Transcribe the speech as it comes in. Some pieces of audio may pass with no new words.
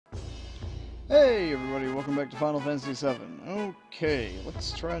Hey everybody, welcome back to Final Fantasy VII. Okay,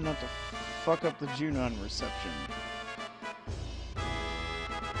 let's try not to fuck up the Junon reception.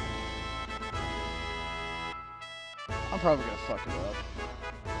 I'm probably gonna fuck it up.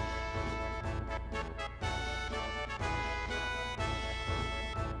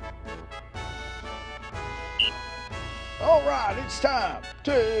 Alright, it's time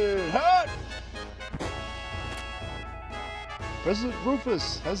to hunt! President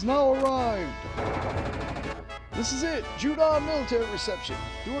Rufus has now arrived. This is it, Junon military reception.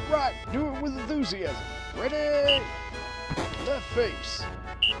 Do it right, do it with enthusiasm. Ready? Left face.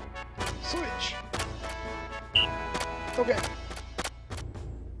 Switch. Okay.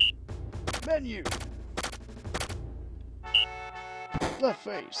 Menu. Left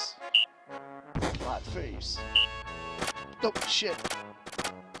face. Right face. Oh, shit.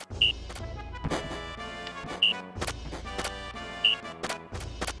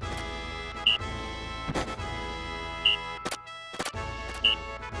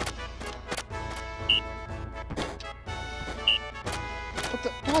 What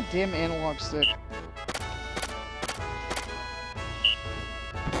the goddamn analog stick?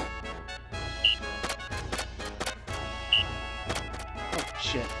 Oh,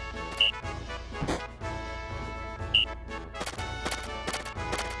 shit.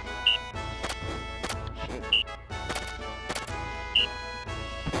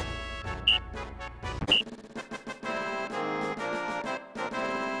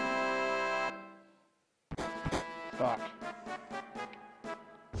 Fuck.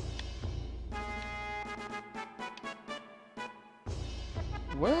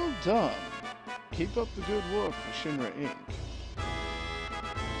 Well done. Keep up the good work for Shinra Inc.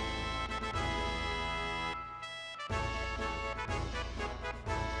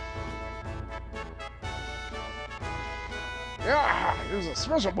 Yeah, here's a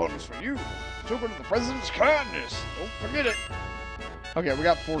special bonus for you. Token of the President's kindness. Don't forget it. Okay, we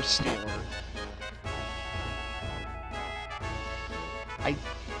got Force Stealer. I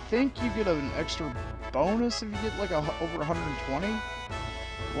think you get an extra bonus if you get like over 120.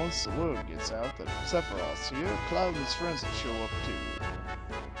 Once the word gets out that Sephiroth's here, Cloud and his friends will show up too.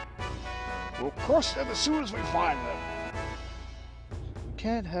 We'll crush them as soon as we find them. We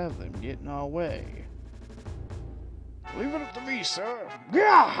can't have them get in our way. Leave it up to me, sir.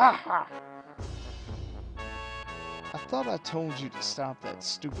 I thought I told you to stop that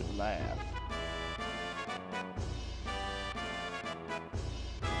stupid laugh.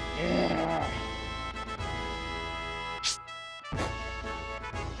 Yeah.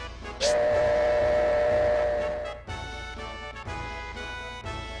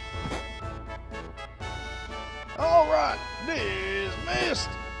 Alright, dismissed!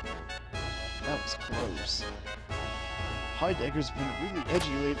 That was close. Heidegger's been really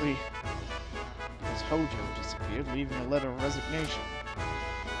edgy lately because Hojo disappeared, leaving a letter of resignation.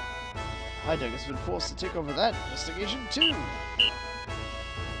 Heidegger's been forced to take over that investigation too.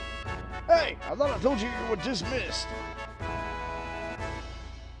 Hey, I thought I told you you were dismissed.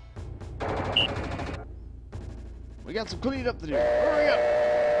 We got some cleaning up to do. Hurry up!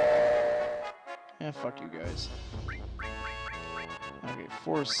 Yeah, fuck you guys. Okay,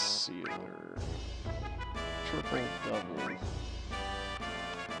 Force Sealer. Triple double.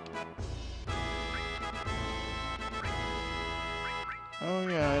 Oh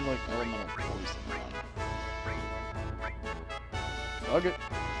yeah, I had like elemental poison on. Fuck it.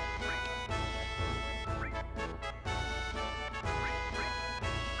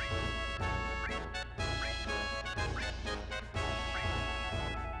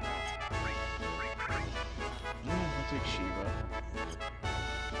 I'll take Shiva.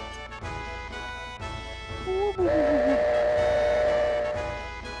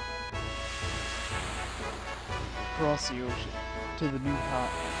 Across the ocean to the new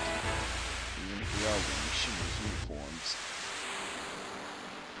continent. Even if we are wearing Shinra's uniforms.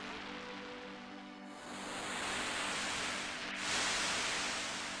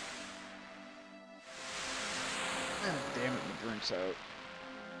 Ah, damn it, the drink's out.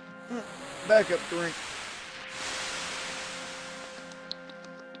 Backup drink.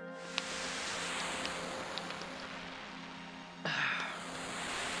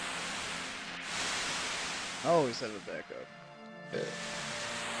 I always have a backup.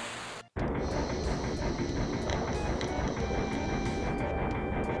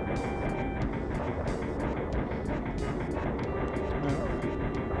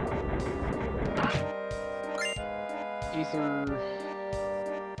 Ether.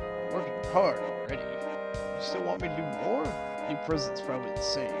 Working hard already. You still want me to do more? New president's probably the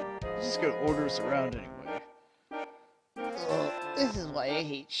same. He's just gonna order us around anyway. This is why I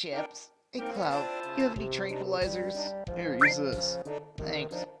hate ships. Hey, Cloud, you have any tranquilizers? Here, use this.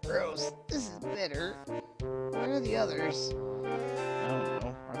 Thanks. Gross. This is better. Where are the others? I don't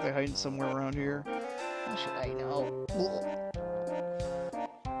know. Aren't they hiding somewhere around here? How should I know?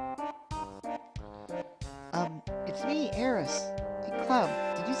 It's me, Eris. Hey, Cloud,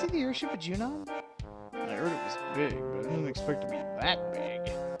 did you see the airship at Junon? I heard it was big, but I didn't expect it to be that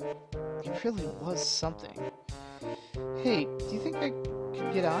big. It really was something. Hey, do you think I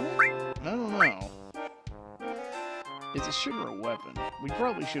could get on it? I don't know. It's a sugar weapon. We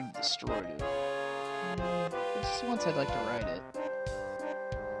probably should have destroyed it. Just once I'd like to ride it.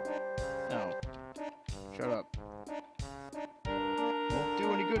 No. Shut up. Won't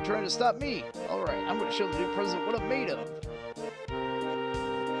do any good trying to stop me. Alright, I'm gonna show the new president what I'm made of.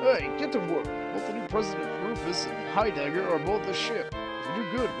 Hey, get to work. Both the new president, Rufus, and Heidegger are aboard the ship. If we do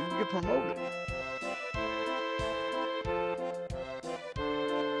good, we can get promoted.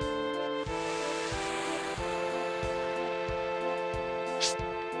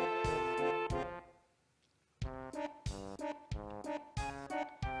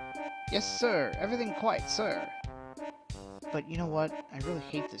 Yes, sir. Everything quiet, sir. But you know what? I really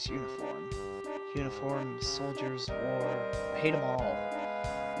hate this uniform. Uniforms, soldiers, war. I hate them all.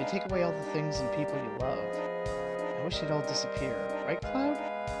 They take away all the things and people you love. I wish they'd all disappear. Right, Cloud?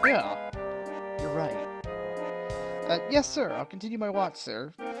 Yeah. You're right. Yes, sir. I'll continue my watch,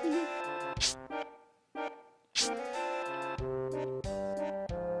 sir.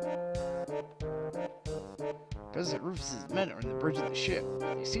 President Rufus's men are in the bridge of the ship.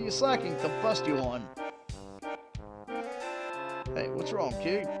 If they see you slacking, they'll bust you on. Hey, what's wrong,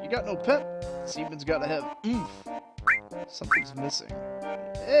 kid? You got no pep? Seaman's gotta have oomph. Something's missing.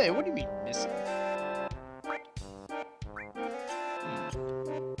 Hey, what do you mean, missing?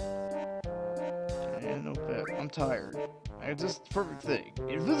 No pep. I'm tired. I just perfect thing.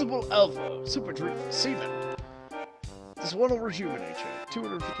 Invisible Alpha, super drink for seamen. This one will rejuvenate you.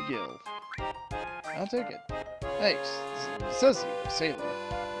 250 gil. I'll take it. Thanks. This is a necessity for a sailor.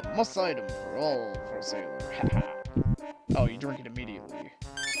 A must item for a sailor. Oh, you drink it immediately.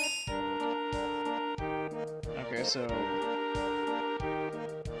 Okay, so...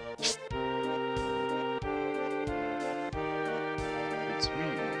 It's me,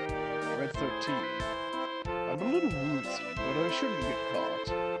 Red 13. I'm a little woozy, but I shouldn't get caught.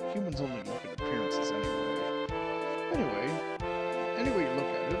 Humans only look at appearances anyway. Any way you look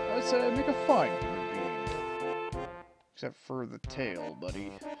at it, I'd say I make a fine human being. Except for the tail,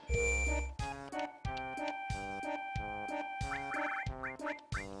 buddy.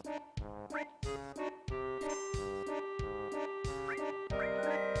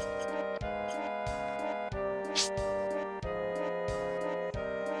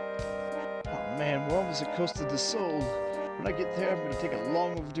 Man, we're almost at Costa del Sol. When I get there, I'm gonna take a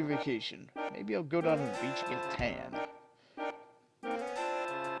long overdue vacation. Maybe I'll go down to the beach and get a tan.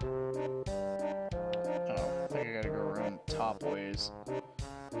 Oh, I think I gotta go around top ways. Or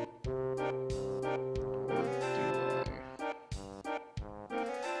do I?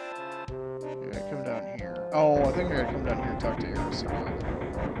 Maybe I come down here. Oh, I think I gotta come down here and talk to Eris again.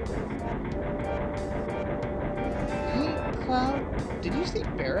 Hey, Cloud, did you see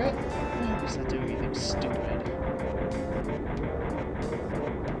Barrett? I was not doing anything stupid.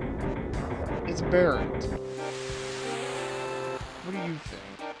 It's Barrett. What do you think?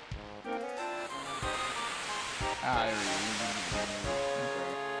 Ah, there he is. Okay.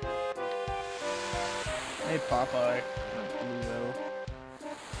 Hey, Popeye. Pluto.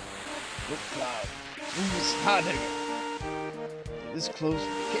 Look, Cloud. Rufus Heidegger. This close,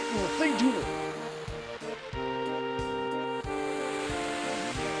 can't do a thing to her.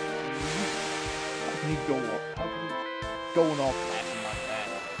 How can he going off laughing like that?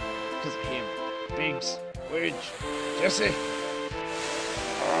 Because of him. Biggs, Wedge, Jesse.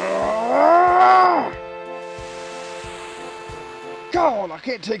 God, I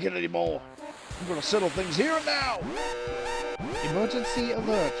can't take it anymore. I'm gonna settle things here and now. Emergency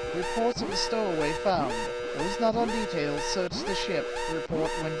alert. Reports of a stowaway found. Those not on details, search the ship.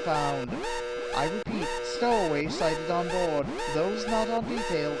 Report when found. I repeat, stowaway sighted on board. Those not on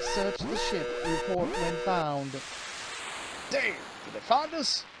details, search the ship. Report when found. Damn! Did they find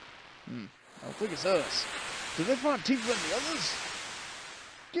us? I don't think it's us. Did they find Tifa and the others?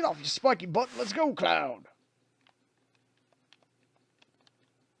 Get off your spiky butt and let's go, Cloud!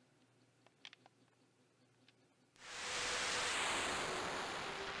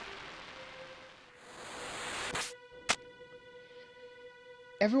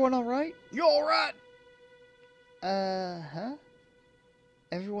 Everyone alright? You alright? Huh?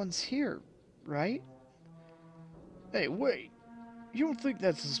 Everyone's here, right? Hey, wait. You don't think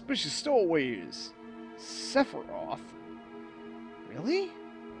that suspicious stowaway is Sephiroth? Really?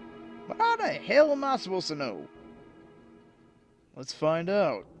 But how the hell am I supposed to know? Let's find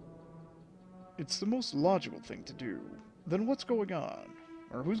out. It's the most logical thing to do. Then what's going on?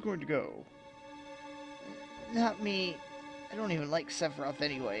 Or who's going to go? Not me. I don't even like Sephiroth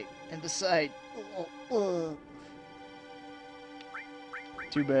anyway. And besides...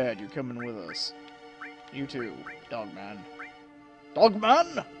 Too bad, you're coming with us. You too, Dogman.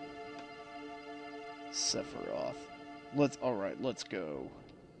 Dogman! Sephiroth. Alright, let's go.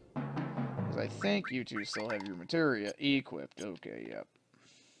 Because I think you two still have your materia equipped. Okay, yep.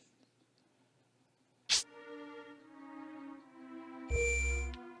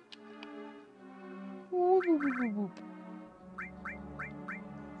 Whoop, whoop, whoop, whoop.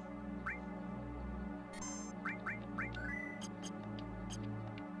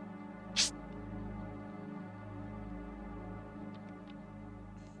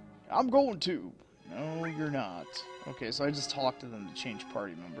 I'm going to. No, you're not. Okay, so I just talked to them to change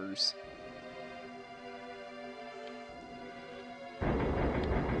party members.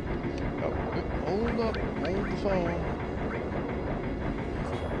 Oh, hold up. Hold the phone.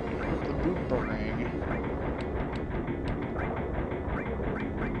 The boomerang.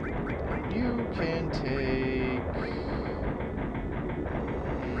 You can take...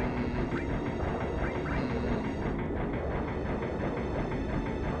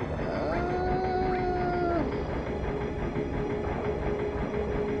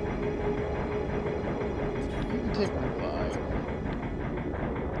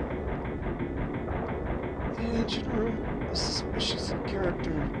 Room, a suspicious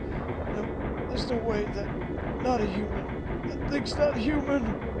character. No, there's no way that... Not a human. That thing's not human!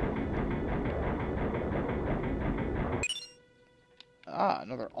 Ah,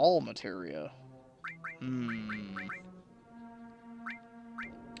 another all materia.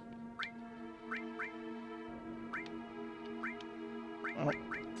 Well,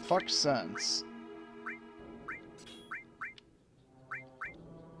 fuck sense.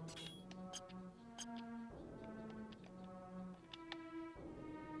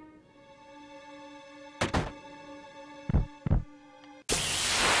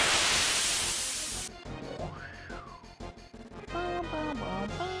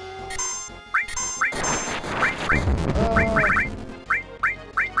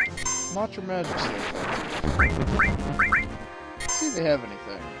 Not your magic circle. See if they have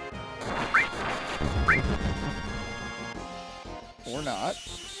anything. Or not.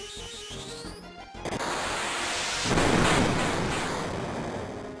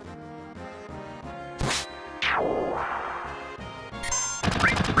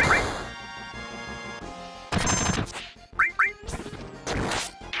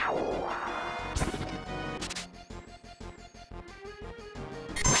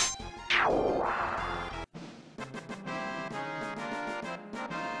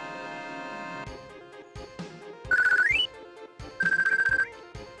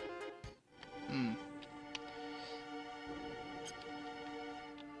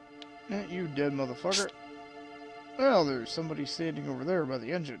 You dead motherfucker. Well, there's somebody standing over there by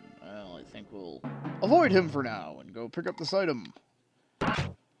the engine. Well, I think we'll avoid him for now and go pick up this item.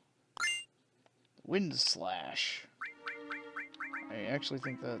 Wind Slash. I actually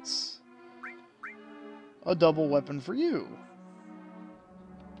think that's a double weapon for you.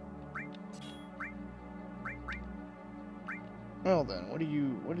 Well then, what did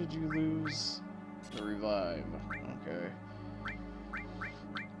you lose? The revive. Okay.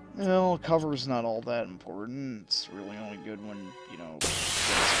 Well, cover's not all that important. It's really only good when, you know, it's a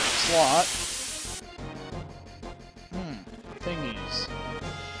slot. Thingies.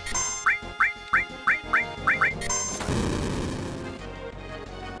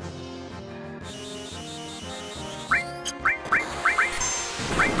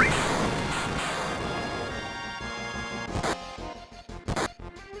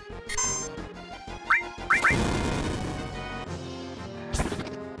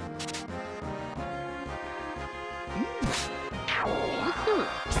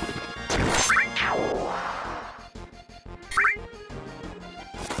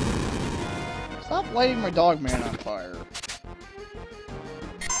 Stop lighting my Dogman on fire.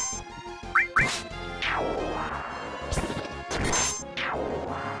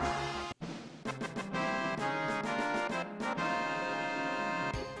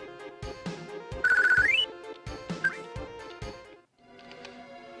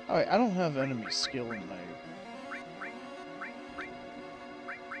 Alright, I don't have enemy skill in my...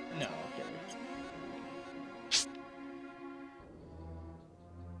 No, okay.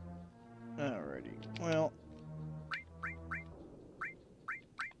 Alrighty, well...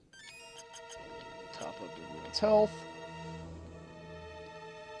 its health.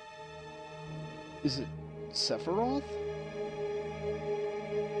 Is it Sephiroth?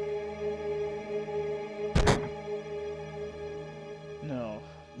 No,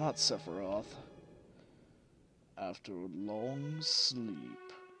 not Sephiroth. After a long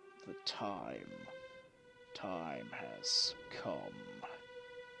sleep, the time has come.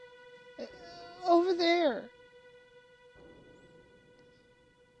 Over there.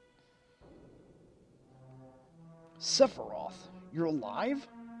 Sephiroth, you're alive?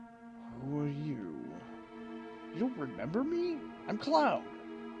 Who are you? You don't remember me? I'm Cloud.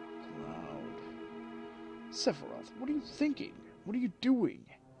 Cloud. Sephiroth, what are you thinking? What are you doing?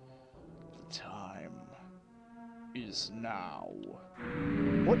 The time is now.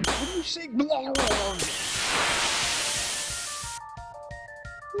 What are you saying?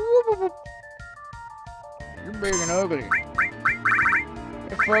 You're big and ugly.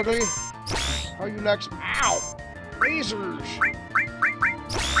 Hey, Fugly. How you like some... Ow! Lasers!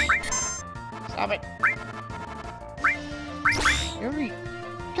 Stop it. Every...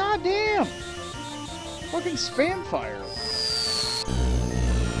 Goddamn! Fucking spam fire.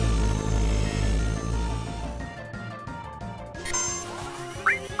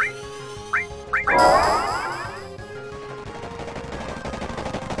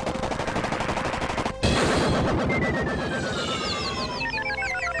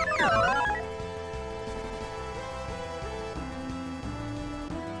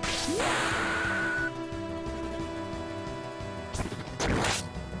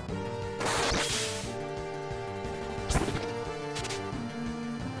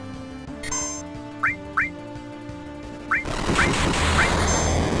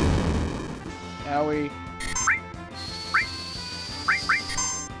 Owie.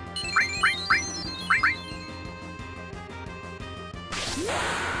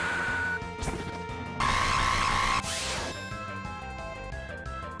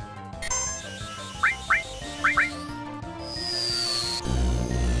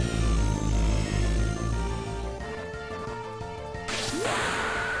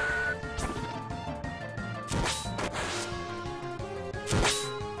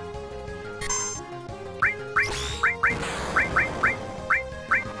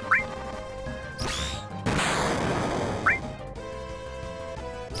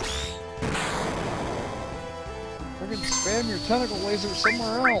 Spam your tentacle laser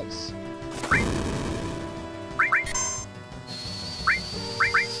somewhere else.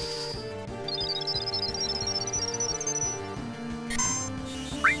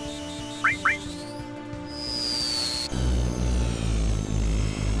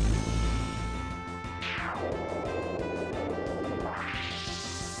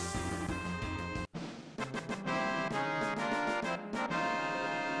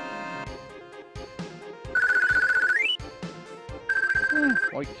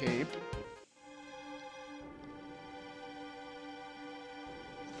 White cape.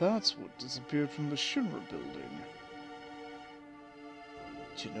 That's what disappeared from the Shinra building.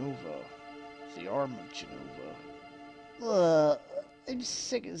 Jenova. The arm of Jenova. I'm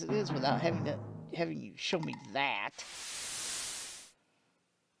sick as it is without having you show me that.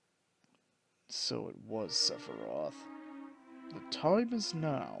 So it was Sephiroth. The time is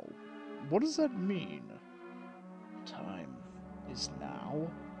now. What does that mean? Time is now?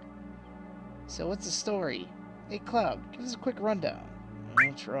 So what's the story? Hey Cloud, give us a quick rundown.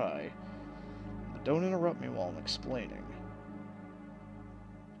 I'll try. But don't interrupt me while I'm explaining.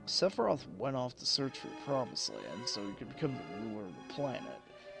 Sephiroth went off to search for the Promised Land so he could become the ruler of the planet.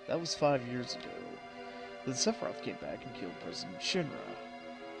 That was 5 years ago. Then Sephiroth came back and killed President Shinra.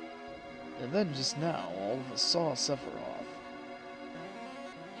 And then just now, all of us saw Sephiroth.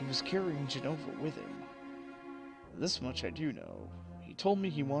 He was carrying Jenova with him. This much I do know. He told me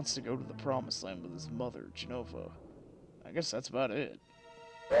he wants to go to the Promised Land with his mother, Jenova. I guess that's about it.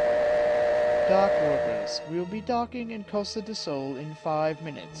 Dock workers, we'll be docking in Costa del Sol in 5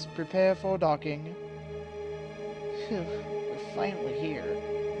 minutes. Prepare for docking. Phew, we're finally here.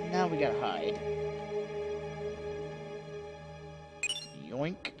 Now we gotta hide.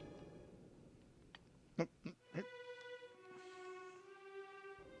 Yoink.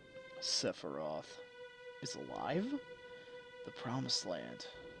 Sephiroth is alive? The Promised Land.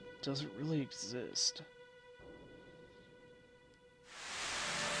 Does it really exist?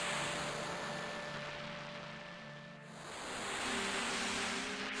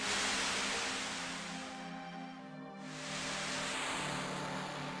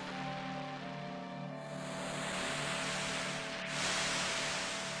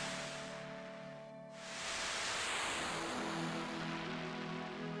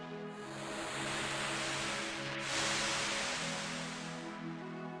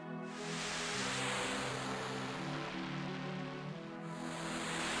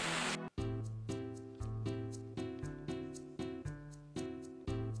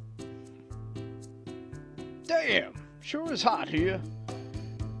 Damn, sure is hot here.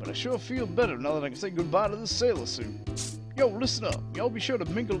 But I sure feel better now that I can say goodbye to this sailor suit. Yo, listen up. Y'all be sure to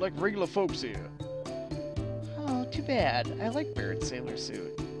mingle like regular folks here. Oh, too bad. I like Barrett's sailor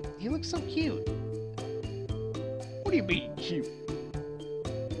suit. He looks so cute. What do you mean, cute?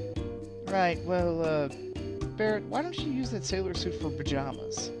 Right, well, Barrett, why don't you use that sailor suit for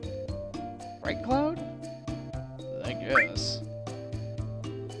pajamas? Right, Cloud? I guess.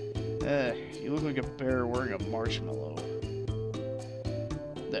 You look like a bear wearing a marshmallow.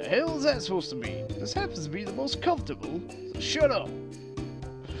 The hell is that supposed to mean? This happens to be the most comfortable, so shut up.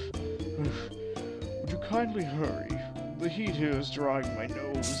 Would you kindly hurry? The heat here is drying my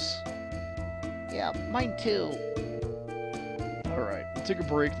nose. Yeah, mine too. Alright, we'll take a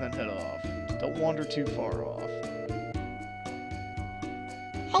break and then head off. Don't wander too far off.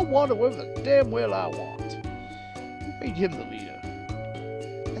 I'll wander wherever the damn well I want. Who made him the leader?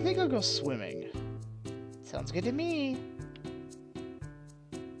 I think I'll go swimming. Sounds good to me.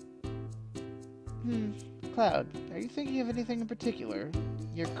 Cloud, are you thinking of anything in particular?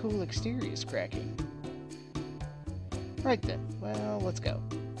 Your cool exterior is cracking. Right then, well, let's go.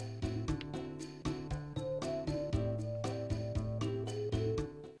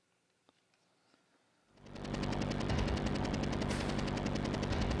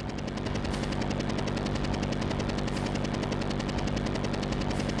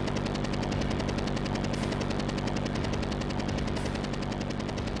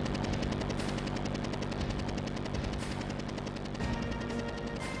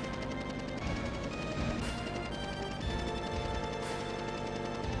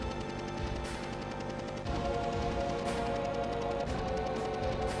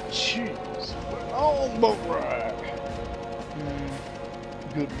 Jeez, we're on boat ride.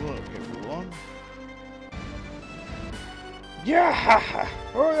 Good luck, everyone. Yeah,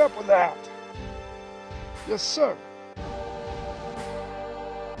 hurry up with that. Yes, sir.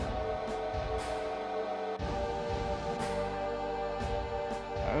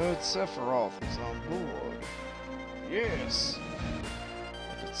 I heard Sephiroth is on board. Yes.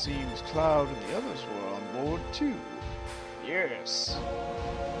 And it seems Cloud and the others were on board too. Yes.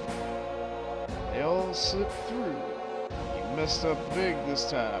 They all slipped through. You messed up big this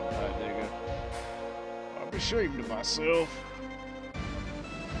time, Heidegger. I'm ashamed of myself.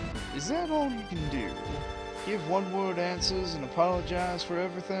 Is that all you can do? Give one-word answers and apologize for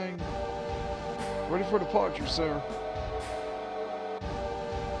everything? Ready for departure, sir.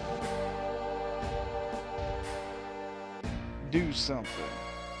 Do something.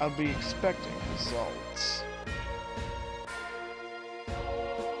 I'll be expecting results.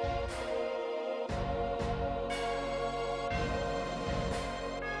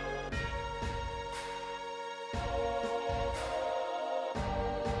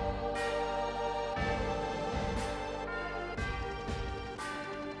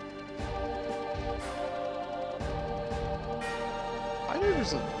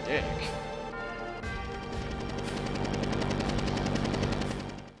 Heideggers a dick.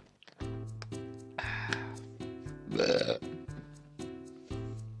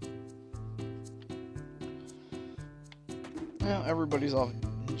 Well, everybody's off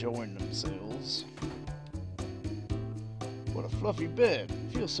enjoying themselves. What a fluffy bed.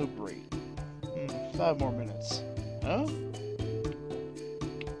 Feels so great. 5 more minutes. Huh?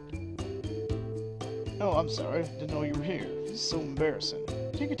 Oh, I'm sorry. Didn't know you were here. This is so embarrassing.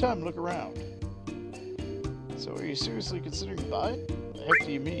 Take your time and look around. So are you seriously considering buying? The heck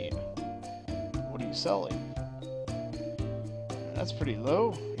do you mean? What are you selling? That's pretty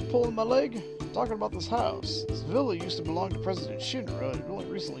low. You pulling my leg? I'm talking about this house. This villa used to belong to President Shinra, and it only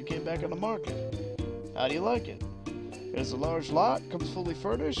recently came back on the market. How do you like it? It has a large lot, comes fully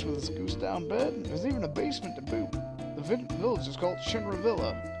furnished with its goose-down bed, and there's even a basement to boot. The village is called Shinra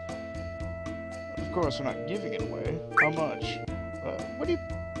Villa. Of course, we're not giving it away. How much?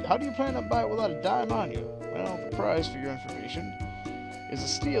 How do you plan on buying it without a dime on you? Well, the price, for your information, is a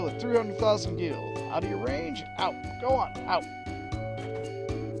steal at 300,000 gil. Out of your range? Out. Go on, out.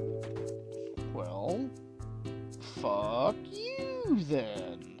 Well, fuck you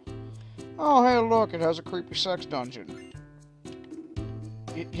then. Oh, hey, look, it has a creepy sex dungeon.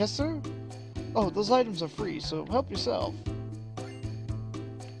 Yes, sir? Oh, those items are free, so help yourself.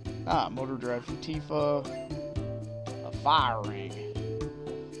 Ah, motor drive for Tifa. A fire ring.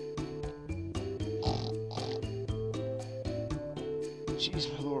 Jeez,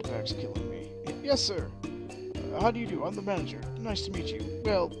 my lower back's killing me. Yes, sir. How do you do? I'm the manager. Nice to meet you.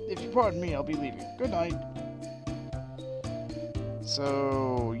 Well, if you pardon me, I'll be leaving. Good night.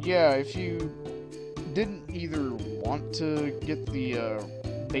 So, yeah, if you didn't either want to get the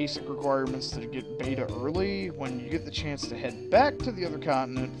basic requirements to get beta early. When you get the chance to head back to the other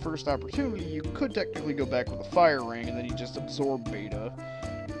continent, first opportunity, you could technically go back with a fire ring, and then you just absorb beta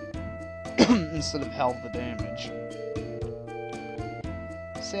instead of halve the damage.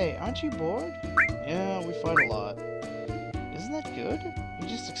 Say, aren't you bored? Yeah, we fight a lot. Isn't that good? You're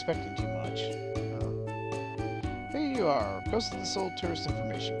just expecting too much. Here you are, Ghost of the Soul Tourist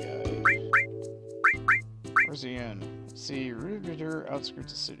Information Guide. Where's the inn? Let's see, River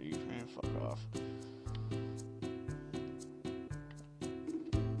outskirts of the city. Man, fuck off.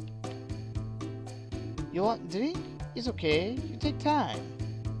 You want drink? It's okay. You take time.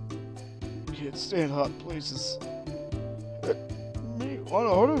 Can't stand hot places. Me? What?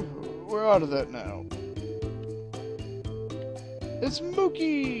 We're out of that now. It's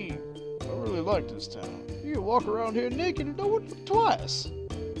Mookie! I really like this town. You can walk around here naked and no one look twice.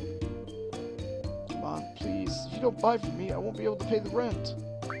 Come on, please. If you don't buy from me, I won't be able to pay the rent.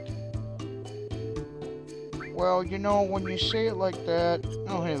 Well, you know, when you say it like that...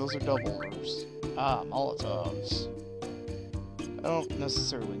 Oh, hey, those are doublers. Ah, Molotovs. I don't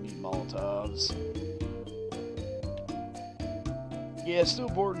necessarily need Molotovs. Yeah,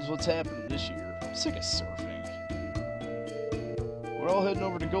 snowboarding's what's happening this year. I'm sick of surfing. We're all heading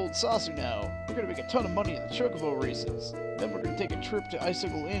over to Gold Sasu now. We're gonna make a ton of money at the Chocobo races. Then we're gonna take a trip to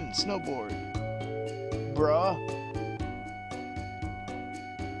Icicle Inn and snowboard. Bruh.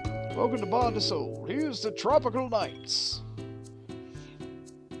 Welcome to Bond de Soul. Here's the Tropical Nights.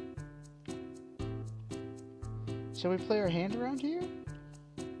 Shall we play our hand around here?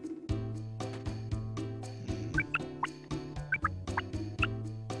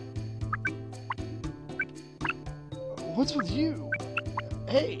 What's with you?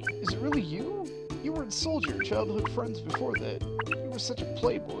 Hey, is it really you? You were in Soldier, childhood friends before that. You were such a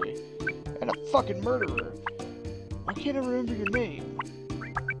playboy. And a fucking murderer. Why can't I remember your name?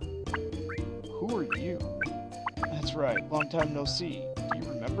 Who are you? That's right, long time no see. Do you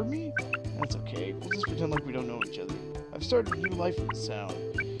remember me? That's okay, we'll just pretend like we don't know each other. I've started a new life in this town,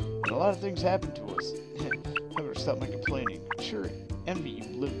 and a lot of things happened to us. I better stop my complaining. I'm sure envy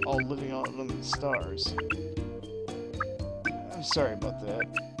you all living out under the stars. I'm sorry about that.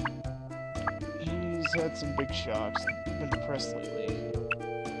 He's had some big shocks and been depressed lately.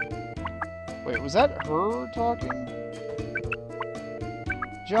 Wait, was that her talking?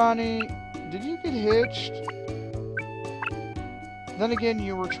 Johnny, did you get hitched? Then again,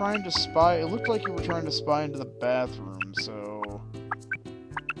 you were trying to spy. It looked like you were trying to spy into the bathroom, so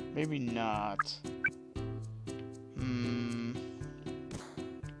maybe not.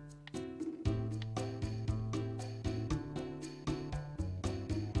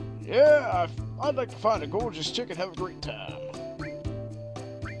 Yeah, I'd like to find a gorgeous chick and have a great time.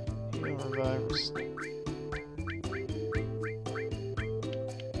 Virus.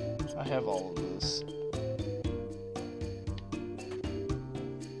 I have all of this.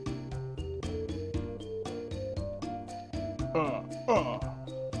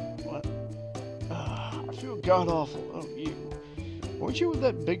 What? I feel god-awful. Oh, you. Weren't you with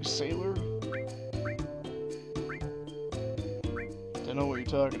that big sailor? Don't know what you're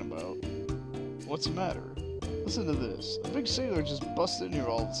talking about. What's the matter? Listen to this. A big sailor just busted in here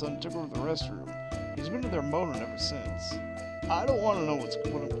all of a sudden and took over the restroom. He's been in there moaning ever since. I don't want to know what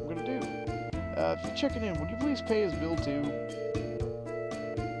I'm going to do. If you're checking in, would you please pay his bill too?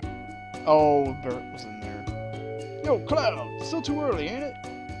 Oh, Bert was in there. Yo, Cloud! Still too early, ain't it?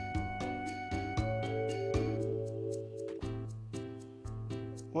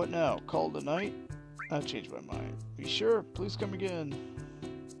 What now? Called a night? I changed my mind. Be sure? Please come again.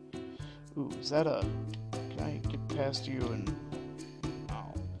 Ooh, is that a... Can I get past you and...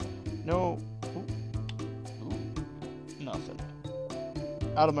 Oh. No. Ooh. Nothing.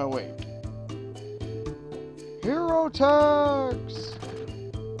 Out of my way. Hero tags!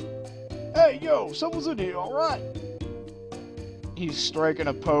 Hey, yo, someone's in here, alright? He's striking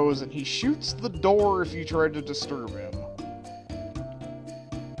a pose and he shoots the door if you try to disturb him.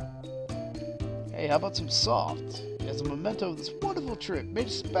 Hey, how about some soft? As a memento of this wonderful trip made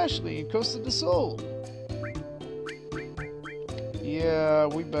especially in Costa del Sol. Yeah,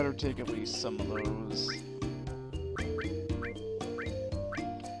 we better take at least some of those.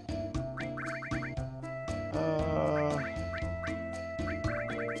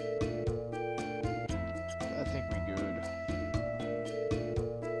 I think we're good.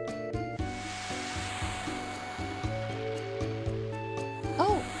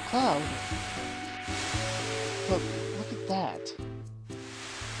 Oh, Cloud. Look at that.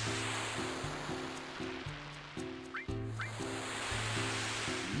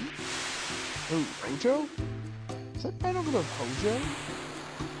 Ooh, Hojo? Is that man over there Hojo?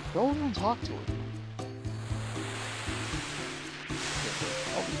 Go over and talk to him.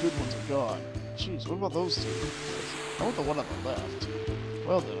 All the good ones are gone. Jeez, what about those two? I want the one on the left.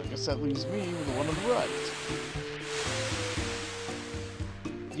 Well then, I guess that leaves me with the one on the right.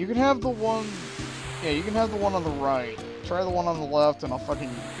 You can have the one... Yeah, you can have the one on the right. Try the one on the left and I'll fucking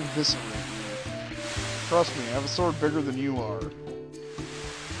eviscerate you. Trust me, I have a sword bigger than you are.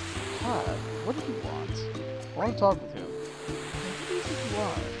 God, what do you want? I want to talk with him. Who do you think you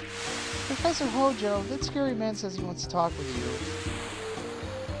are? Professor Hojo, that scary man says he wants to talk with you.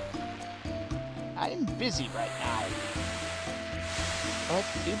 I'm busy right now. But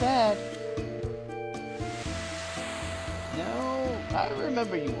too bad. No, I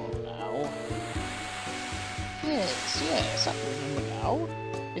remember you all now. Yes, I remember now.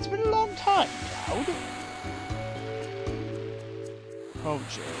 It's been a long time, Cloud.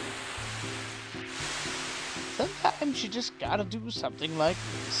 Hojo. Sometimes you just gotta do something like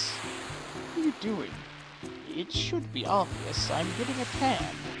this. What are you doing? It should be obvious I'm getting a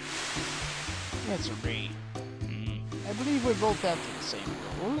tan. That's a raid. I believe we both have the same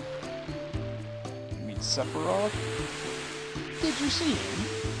goal. You mean Sephiroth? Did you see him?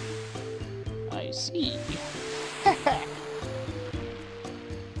 I see.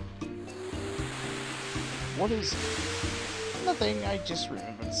 What is it? Nothing, I just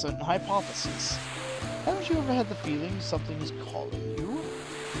remembered a certain hypothesis. Haven't you ever had the feeling something's calling you?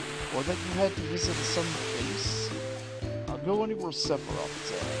 Or that you had to visit some place? I'll go anywhere Sephiroth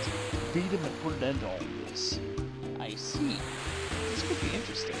is at. Beat him and put an end to all this. I see. This could be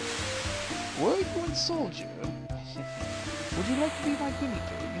interesting. Where are you going, soldier? Would you like to be my guinea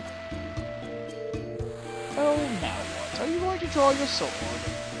pig? Oh, now what? Are you going to draw your sword?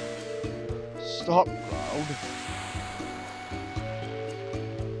 Stop, Cloud.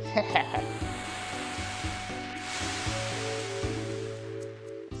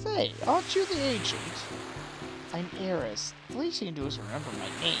 Say, aren't you the agent? I'm Eris. The least you can do is remember my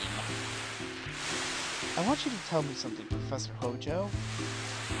name. I want you to tell me something, Professor Hojo.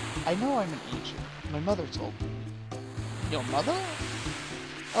 I know I'm an agent. My mother told me. Your mother?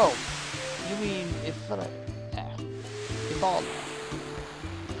 Oh, you mean Ifala?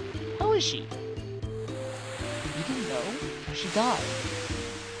 How is she? You didn't know? She died.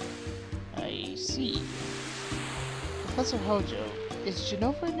 I see. Professor Hojo, is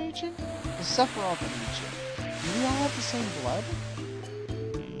Jenova an agent? Is Sephiroth an agent? Do we all have the same blood?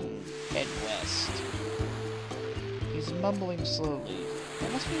 Head west. He's mumbling slowly.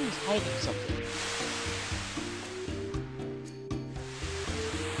 That must mean he's hiding something.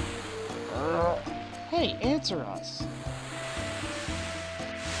 Hey, answer us!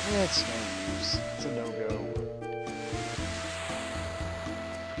 It's no use. It's a no-go.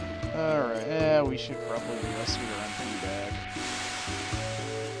 Alright, yeah, we should probably rescue our MP back.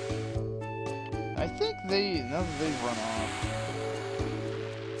 I think now that they've run off.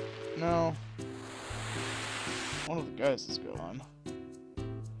 No. One of the guys is gone.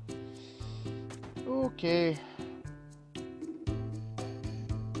 Okay.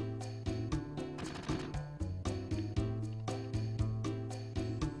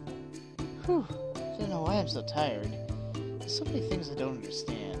 Whew. I don't know why I'm so tired. There's so many things I don't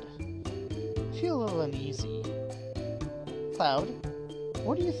understand. I feel a little uneasy. Cloud,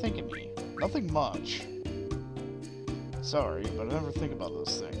 what do you think of me? Nothing much. Sorry, but I never think about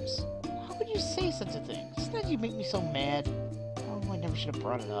those things. How could you say such a thing? Doesn't that you make me so mad? Oh, I never should have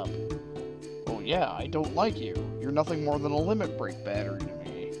brought it up. Oh yeah, I don't like you. You're nothing more than a limit break battery to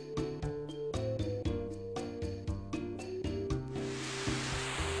me.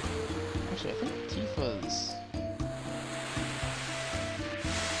 Actually, I think Tifa's...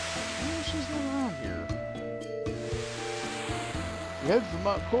 Oh, she's not around here. If you head for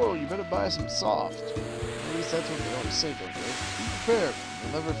Mount Coral, you better buy some soft. At least that's what they always say, don't they? Be prepared,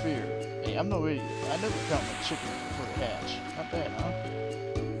 you'll never fear. Hey, I'm no idiot. I never count my chickens before they hatch. Not bad, huh?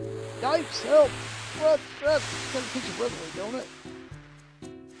 Yikes, help! Breath! Gotta catch your breath away, don't it?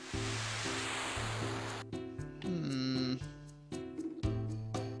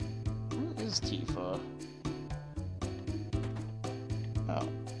 Where is Tifa? Oh.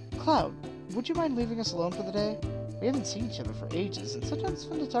 Cloud, would you mind leaving us alone for the day? We haven't seen each other for ages, and sometimes it's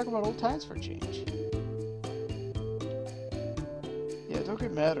fun to talk about old times for a change. Yeah, don't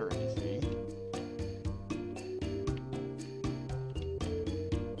get mad or anything.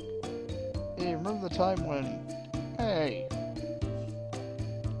 Hey, remember the time when... Hey.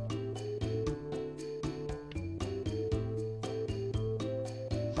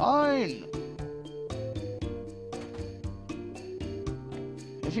 Fine!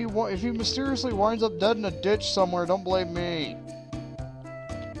 If he mysteriously winds up dead in a ditch somewhere, don't blame me.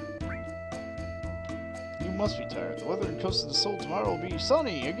 must be tired. The weather in Costa del Sol tomorrow will be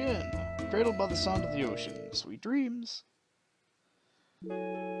sunny again. Cradled by the sound of the ocean. Sweet dreams.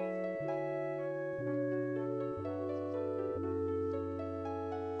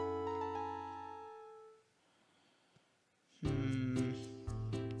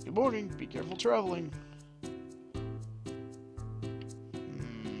 Good morning. Be careful traveling.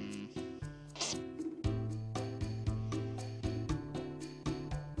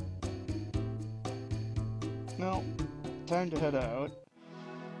 No. Time to head out.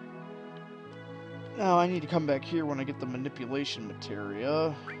 Now I need to come back here when I get the manipulation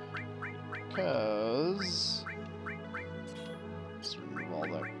materia. Because... let's remove all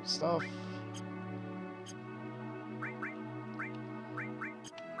that stuff.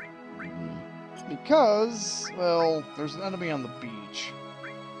 Because, well, there's an enemy on the beach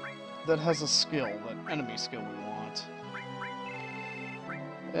that has a skill, that enemy skill we want.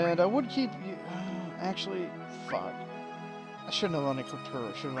 And I would keep you... actually, fuck. I shouldn't have unequipped her.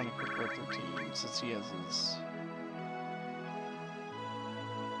 I should have unequipped her 13, since he has his...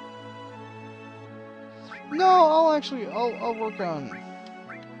 No, I'll work on...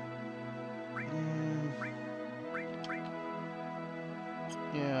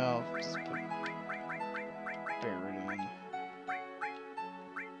 yeah, I'll just put Barret in.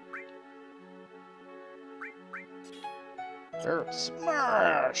 Barret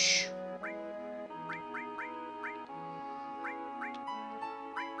smash!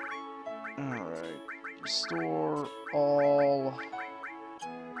 Alright. Restore all...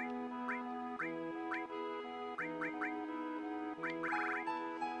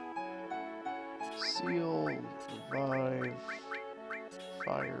 seal, revive,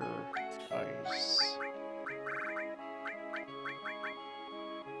 fire, ice.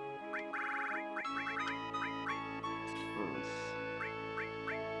 Earth.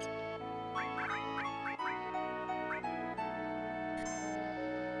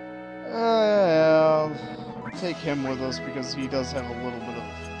 Take him with us because he does have a little bit of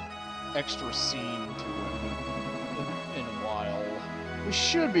extra scene to him in a while. We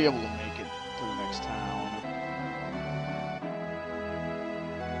should be able to make it to the next town.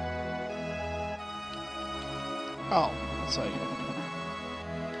 Oh, that's how you...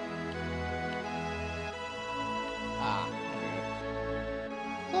 ah, okay.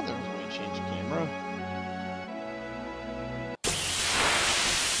 I thought there was a way to change the camera.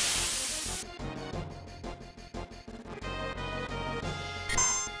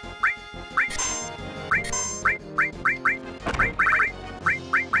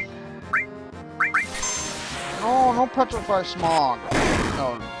 Oh, no petrify smog.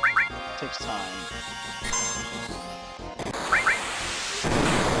 No, it takes time.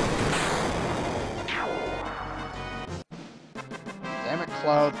 Damn it,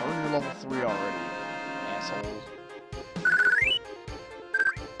 Cloud, we're in level 3 already, asshole.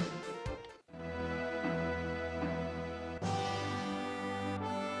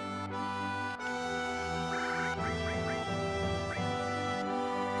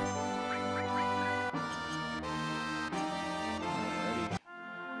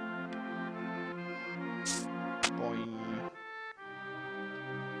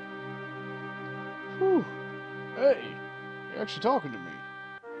 Whew. Hey, you're actually talking to me.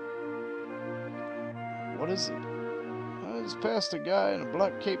 What is it? I just passed a guy in a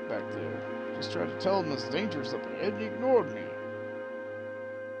black cape back there. Just tried to tell him it's dangerous up ahead and he ignored me.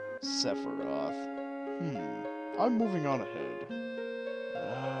 Sephiroth. I'm moving on ahead.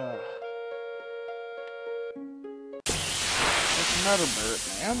 What's the matter, Barret,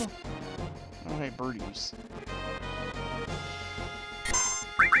 man? Oh, hey, birdies.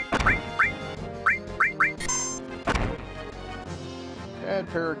 Add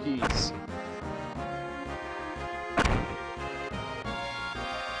parakeets.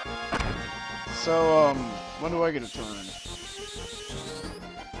 So, when do I get a turn?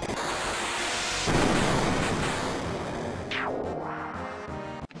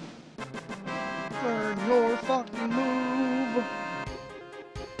 Learn your fucking move!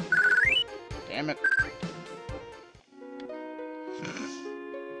 Damn it.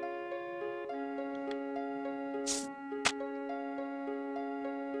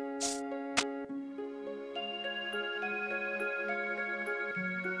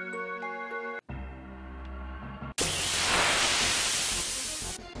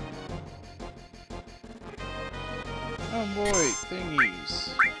 Oh boy, thingies.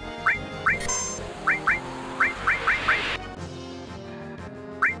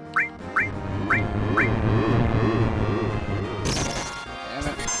 Damn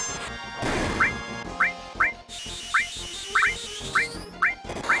it.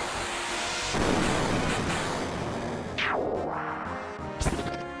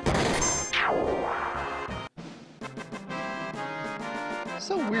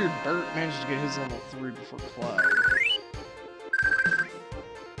 weird. Barret managed to get his level 3 before Cloud.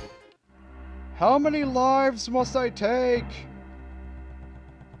 How many lives must I take?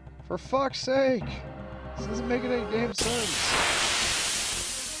 For fuck's sake! This doesn't make any damn sense.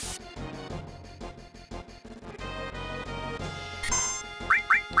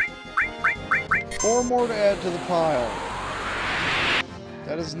 Four more to add to the pile.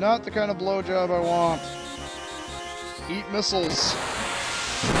 That is not the kind of blowjob I want. Eat missiles.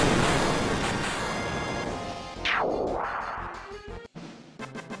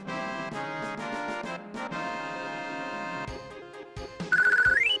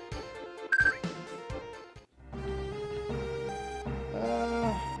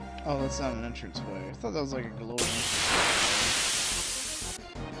 Oh, that's not an entranceway. I thought that was like a glowing entranceway.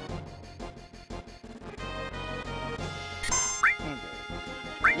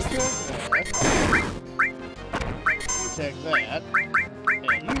 Okay. Take that.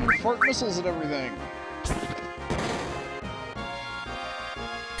 And you fart missiles and everything.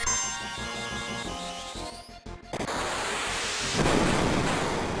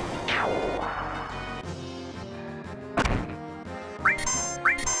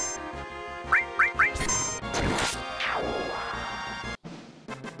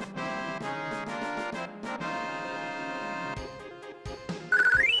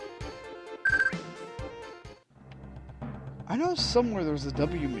 I know somewhere there's a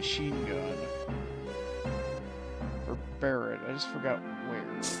W machine gun for Barret. I just forgot where.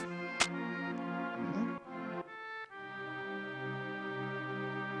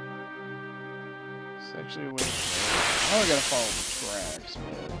 It's actually a way to go. Oh, I gotta follow the tracks,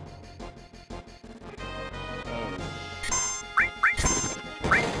 but...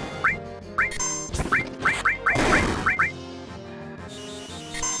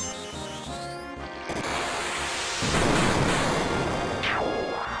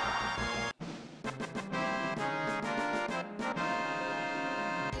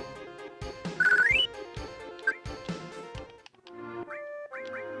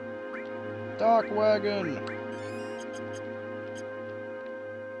 Dock wagon!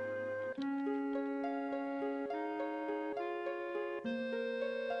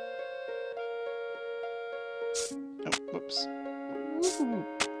 Oh, whoops. Woohoo!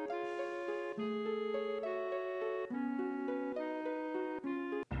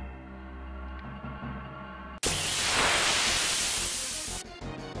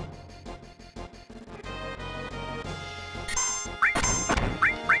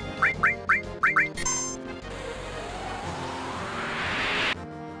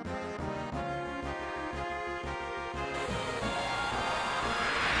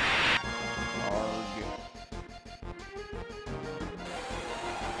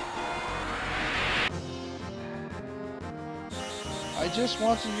 I just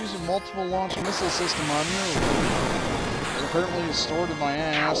want to use a multiple launch missile system on you. It apparently is stored in my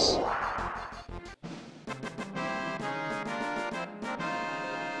ass.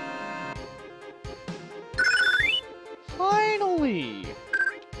 Finally!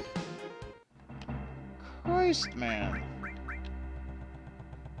 Christ, man.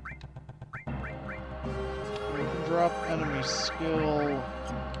 We can drop enemy skill.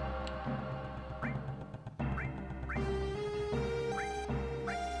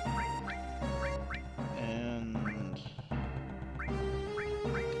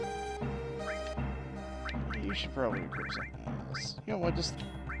 You should probably equip something else. You know what, just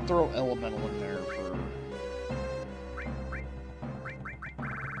throw elemental in there for...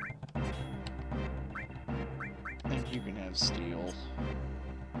 And you can have steel.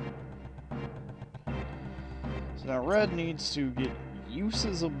 So now Red needs to get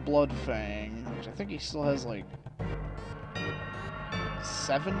uses of Bloodfang, which I think he still has like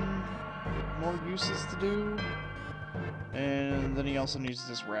 7 more uses to do. And then he also needs to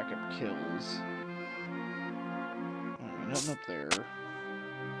just rack up kills. Nothing up there.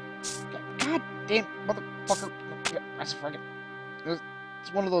 God damn motherfucker. That's friggin'.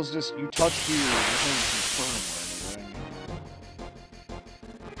 It's one of those just you touch here and it doesn't confirm or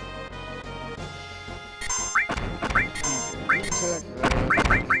anything.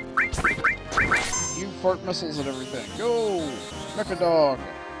 You fart missiles and everything. Go! Mecha Dog.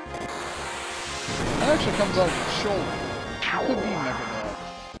 That actually comes out of your shoulder. It could be Mecha Dog.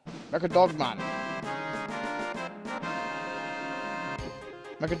 Mecha Dog Man.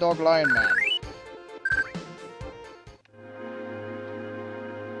 Mecha Dog Lion Man.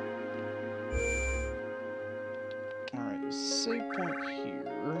 Alright, the save point here.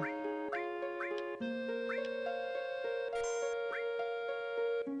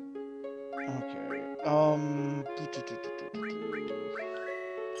 Okay,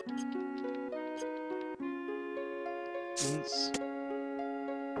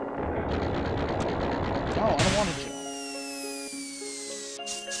 I don't want to jump.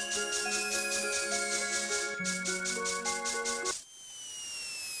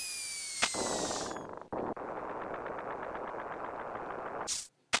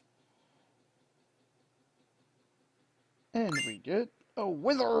 And we get a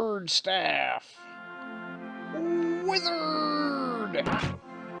withered staff. Withered!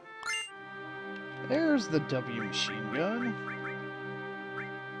 There's the W machine gun.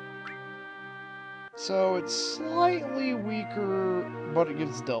 So it's slightly weaker, but it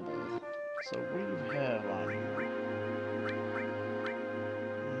gives double. So what do you have on here?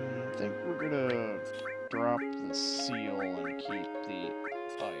 I think we're gonna drop the seal and keep the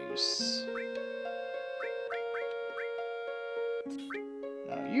ice.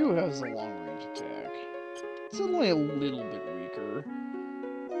 Now you has a long range attack. It's only a little bit weaker.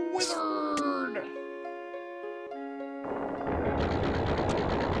 Withered!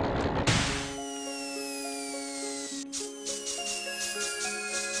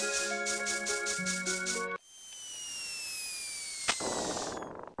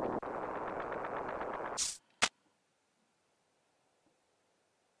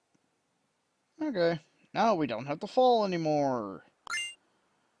 Okay, now we don't have to fall anymore.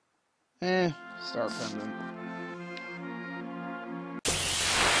 Star pendant.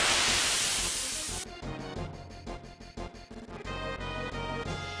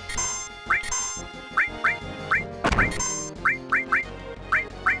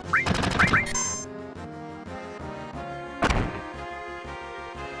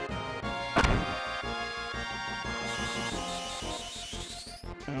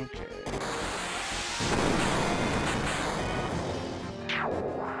 Okay.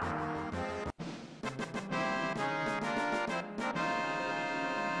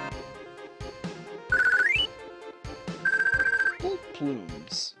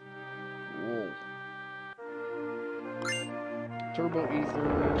 Plumes. Cool. Turbo ether.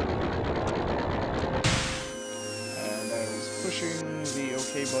 And I was pushing the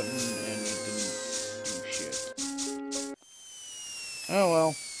OK button and it didn't do shit. Oh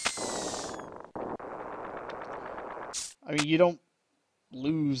well. I mean, you don't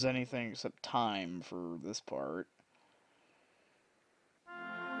lose anything except time for this part.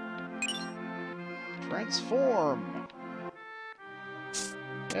 Transform!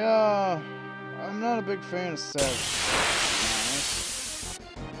 Yeah, I'm not a big fan of sets, to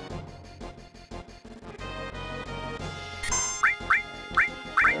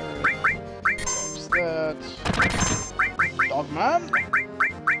be honest. There's that. Dogman?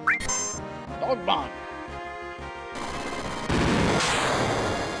 Dogman!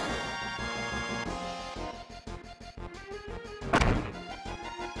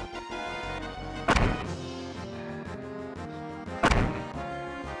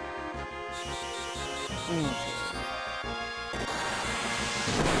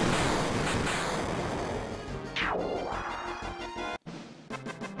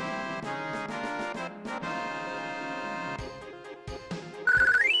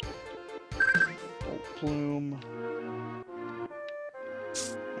 Plume.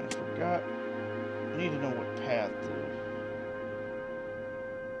 I forgot. I need to know what path to.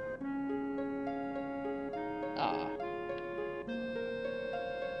 Ah.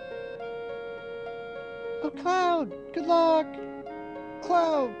 Oh, Cloud! Good luck!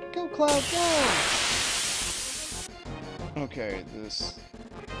 Cloud! Go, Cloud, go! Okay, this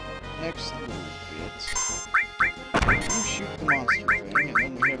next little bit. You shoot the monster thing, and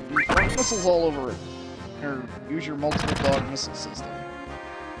then we have default missiles all over it. Or use your multiple dog missile system.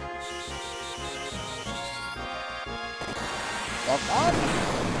 Dogman!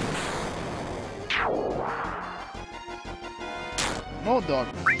 No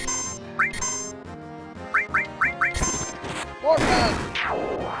Dogman. Dogman!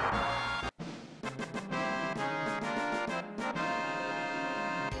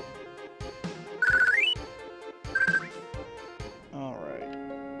 Alright.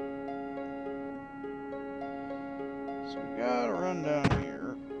 So we gotta run down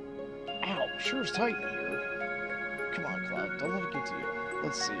here. Ow, sure is tight in here. Come on, Cloud, don't let it get to you.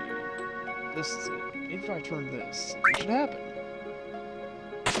 Let's see. This is it. If I turn this, it should happen.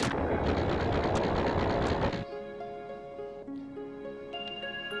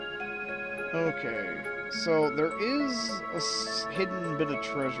 Okay, so there is a hidden bit of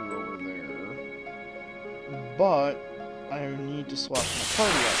treasure over there, but I need to swap my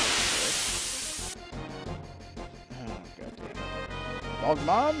party out real quick. Oh, goddammit.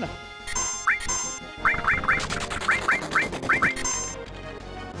 Dogman?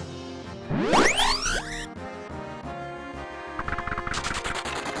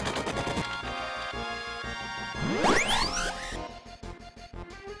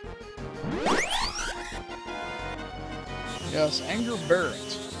 Yes, Anger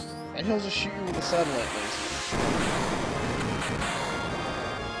Barrett. And he'll just shoot you with a satellite laser.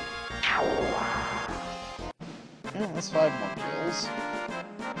 Yeah, that's 5 more kills.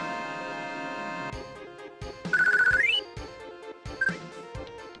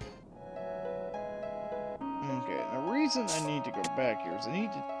 Okay, the reason I need to go back here is I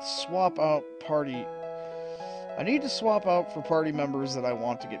need to swap out for party members that I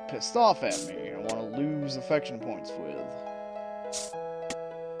want to get pissed off at me. I want to lose affection points with.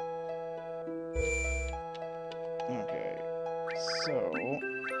 Okay, so...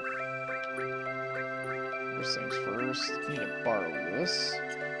 First things first, I need to borrow this.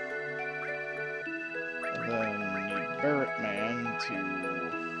 And then need Barrett Man to...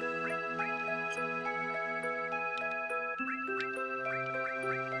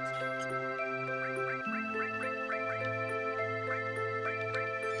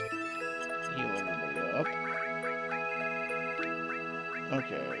 heal everybody up.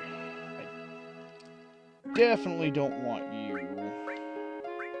 Okay. I definitely don't want you.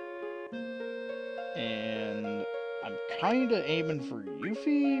 And I'm kinda aiming for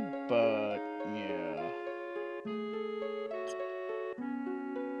Yuffie, but yeah.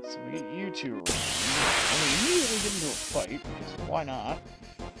 So we get you two around. And we immediately get into a fight, because why not?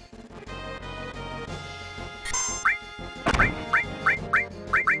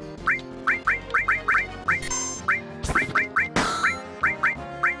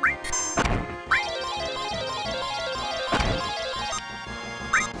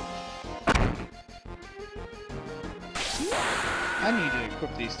 I need to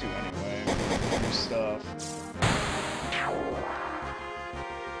equip these two anyway. New stuff.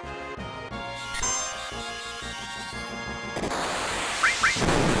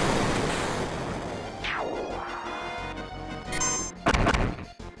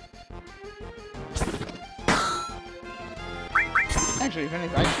 Actually, if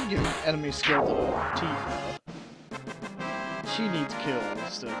anything, I should give enemy skill to Tifa. She needs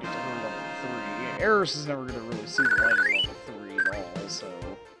kills to get to her level 3. Eris is never going to really see the light of level 3 at all, so...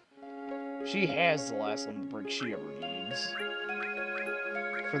 She has the last limit break she ever needs.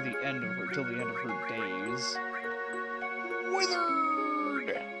 For the end of her, till the end of her days.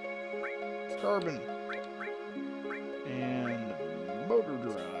 Withered! Carbon. And motor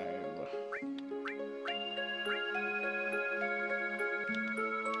drive.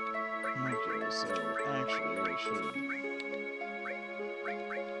 Okay, so actually I should...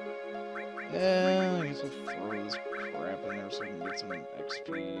 I guess we'll throw this crap in there so we can get some XP.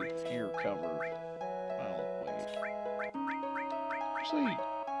 Here, cover. Well, wait. Actually,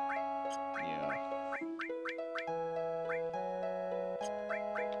 yeah.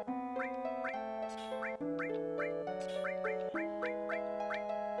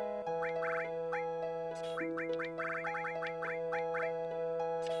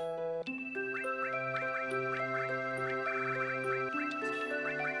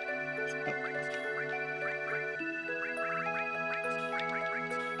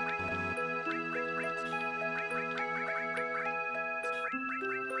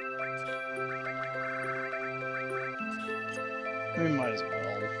 We might as well.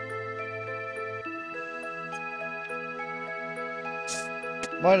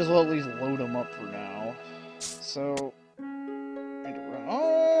 Might as well at least load them up for now. So, I need to run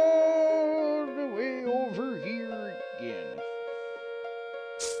all the way over here again.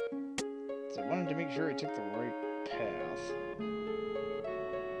 So I wanted to make sure I took the right path.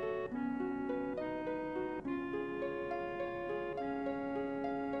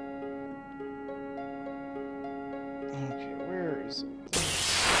 Okay, where is it?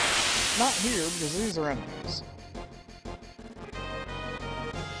 Not here, because these are enemies.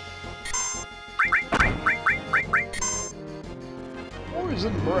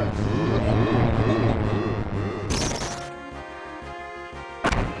 Poison breath.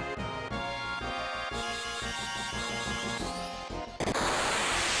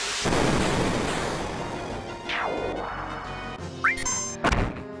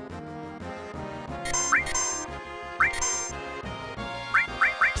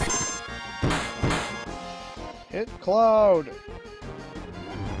 Hit Cloud.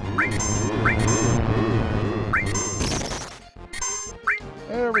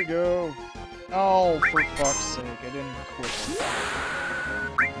 There we go. Oh, for fuck's sake, I didn't quit.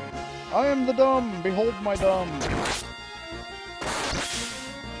 I am the dumb. Behold my dumb.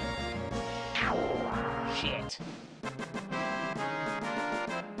 Shit.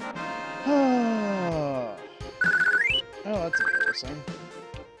 Oh, that's embarrassing.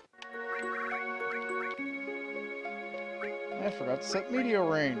 I forgot to set meteor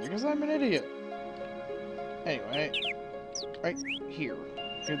rain because I'm an idiot. Anyway. right here.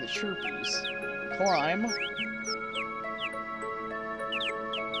 Near the Sherpies. Climb.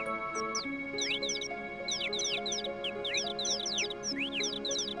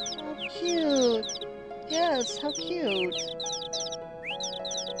 How cute! Yes, how cute!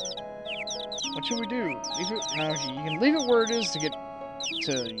 What should we do? Leave it. Now you can leave it where it is to get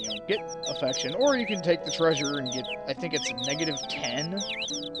affection, or you can take the treasure and get. I think it's -10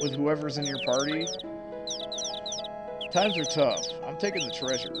 with whoever's in your party. Times are tough. I'm taking the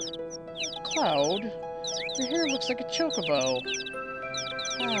treasure. Cloud, your hair looks like a chocobo.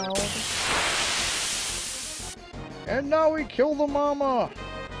 Cloud. And now we kill the mama.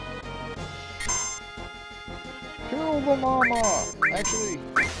 Kill the mama. Actually,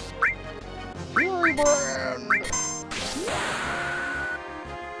 Fury Brand.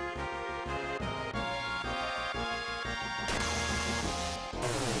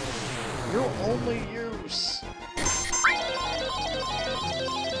 Your only use.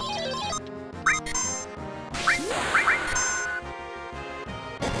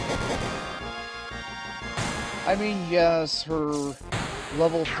 I mean, yes, her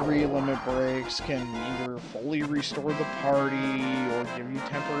level 3 limit breaks can either fully restore the party or give you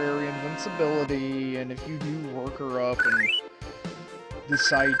temporary invincibility, and if you do work her up and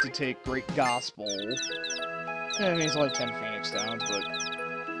decide to take Great Gospel, I mean, it's only 10 Phoenix downs, but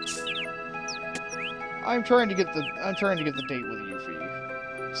I'm trying to get the date with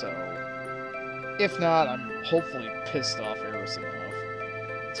Yuffie. So if not, I'm hopefully pissed off Eris enough.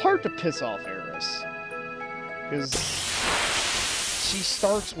 It's hard to piss off Eris, because she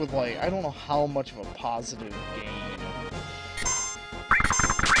starts with, like, I don't know how much of a positive gain.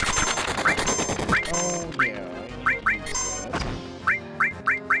 Oh yeah, I need to use that.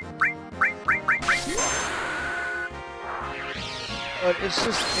 But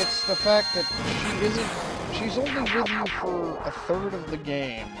it's the fact that she's only with you for a third of the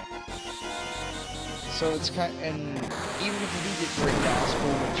game. So it's and even if you do get Great Gospel,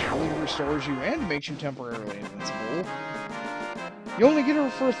 which fully restores you and makes you temporarily invincible, you only get her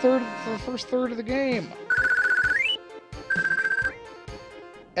for the first third of the game.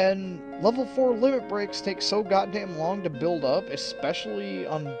 And level 4 limit breaks take so goddamn long to build up, especially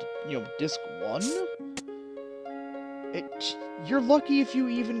on, disc 1. You're lucky if you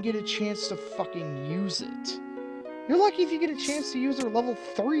even get a chance to fucking use it. You're lucky if you get a chance to use her level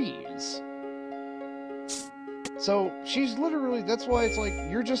 3s. So, she's literally, that's why it's like,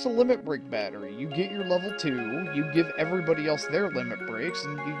 you're just a limit break battery. You get your level 2, you give everybody else their limit breaks,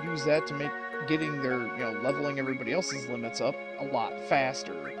 and you use that to make getting their, leveling everybody else's limits up a lot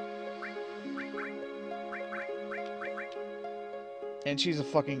faster. And she's a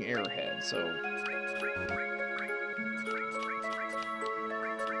fucking airhead, so...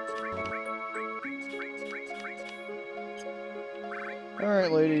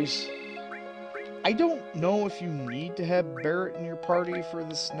 Alright, ladies. I don't know if you need to have Barret in your party for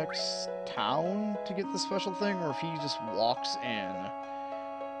this next town to get the special thing, or if he just walks in.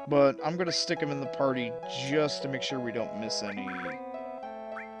 But I'm gonna stick him in the party just to make sure we don't miss any,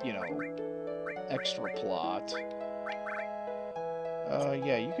 extra plot.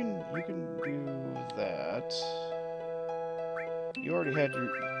 Yeah, you can do that. You already had your...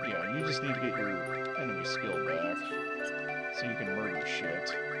 Yeah, you just need to get your enemy skill back, so you can murder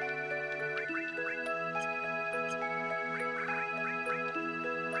shit.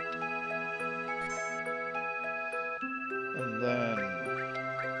 And then...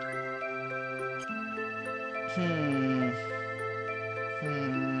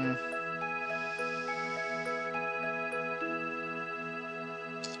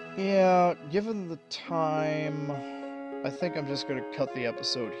 Yeah, given the time, I think I'm just going to cut the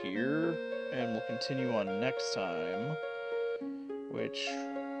episode here, and we'll continue on next time, which,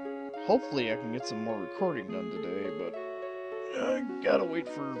 hopefully I can get some more recording done today, but I gotta wait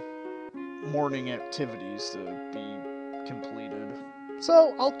for morning activities to be completed.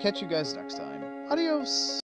 So, I'll catch you guys next time. Adios!